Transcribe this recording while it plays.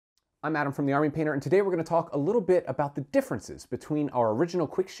I'm Adam from the Army Painter, and today we're going to talk a little bit about the differences between our original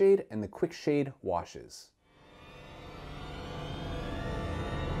Quickshade and the Quickshade Washes.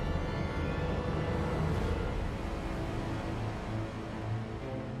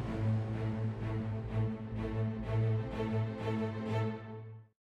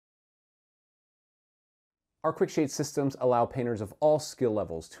 Our Quickshade systems allow painters of all skill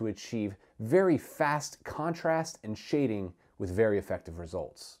levels to achieve very fast contrast and shading with very effective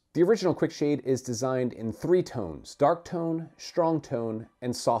results. The original Quickshade is designed in 3 tones: dark tone, strong tone,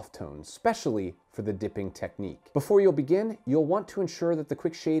 and soft tone, specially for the dipping technique. Before you'll begin, you'll want to ensure that the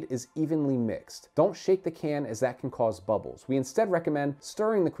Quickshade is evenly mixed. Don't shake the can, as that can cause bubbles. We instead recommend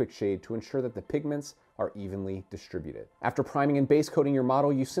stirring the Quickshade to ensure that the pigments are evenly distributed. After priming and base coating your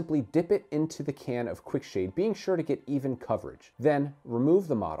model, you simply dip it into the can of Quickshade, being sure to get even coverage. Then remove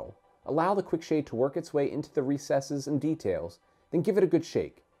the model, allow the Quickshade to work its way into the recesses and details, then give it a good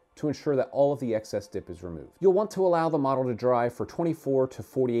shake to ensure that all of the excess dip is removed. You'll want to allow the model to dry for 24 to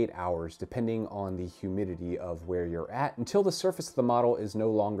 48 hours, depending on the humidity of where you're at, until the surface of the model is no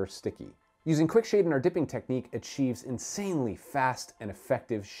longer sticky. Using Quickshade in our dipping technique achieves insanely fast and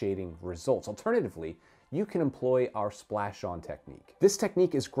effective shading results. Alternatively, you can employ our splash-on technique. This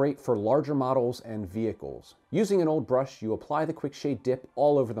technique is great for larger models and vehicles. Using an old brush, you apply the Quickshade dip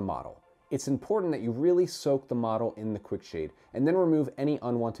all over the model. It's important that you really soak the model in the Quickshade and then remove any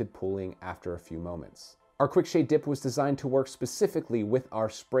unwanted pooling after a few moments. Our Quickshade dip was designed to work specifically with our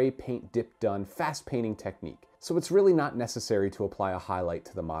spray paint dip done fast painting technique, so it's really not necessary to apply a highlight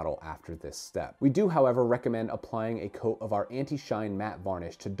to the model after this step. We do, however, recommend applying a coat of our anti-shine matte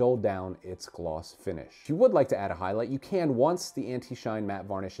varnish to dull down its gloss finish. If you would like to add a highlight, you can once the anti-shine matte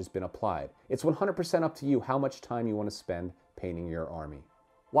varnish has been applied. It's 100% up to you how much time you want to spend painting your army.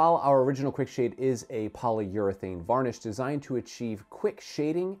 While our original Quickshade is a polyurethane varnish designed to achieve quick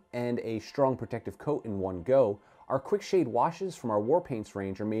shading and a strong protective coat in one go, our Quickshade washes from our war paints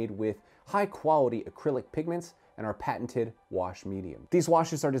range are made with high quality acrylic pigments and our patented wash medium. These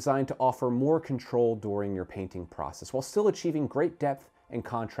washes are designed to offer more control during your painting process while still achieving great depth and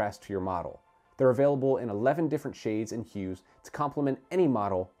contrast to your model. They're available in 11 different shades and hues to complement any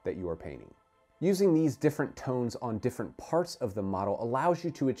model that you are painting. Using these different tones on different parts of the model allows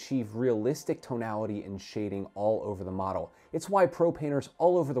you to achieve realistic tonality and shading all over the model. It's why pro painters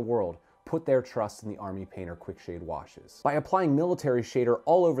all over the world put their trust in the Army Painter Quickshade Washes. By applying military shader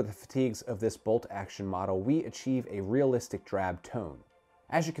all over the fatigues of this bolt action model, we achieve a realistic drab tone.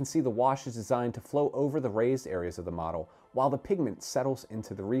 As you can see, the wash is designed to flow over the raised areas of the model while the pigment settles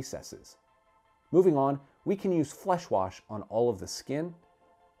into the recesses. Moving on, we can use flesh wash on all of the skin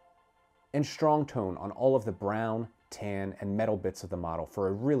and strong tone on all of the brown, tan, and metal bits of the model for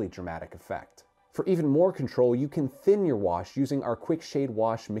a really dramatic effect. For even more control, you can thin your wash using our Quickshade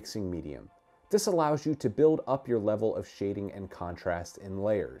Wash mixing medium. This allows you to build up your level of shading and contrast in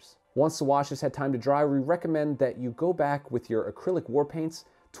layers. Once the wash has had time to dry, we recommend that you go back with your acrylic war paints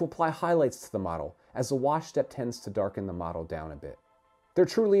to apply highlights to the model, as the wash step tends to darken the model down a bit. There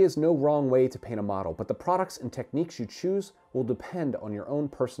truly is no wrong way to paint a model, but the products and techniques you choose will depend on your own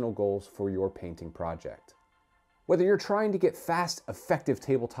personal goals for your painting project. Whether you're trying to get fast, effective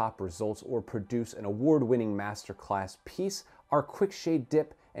tabletop results or produce an award-winning masterclass piece, our Quickshade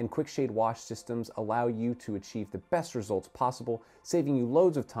Dip and Quickshade Wash systems allow you to achieve the best results possible, saving you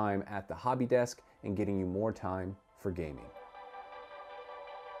loads of time at the hobby desk and getting you more time for gaming.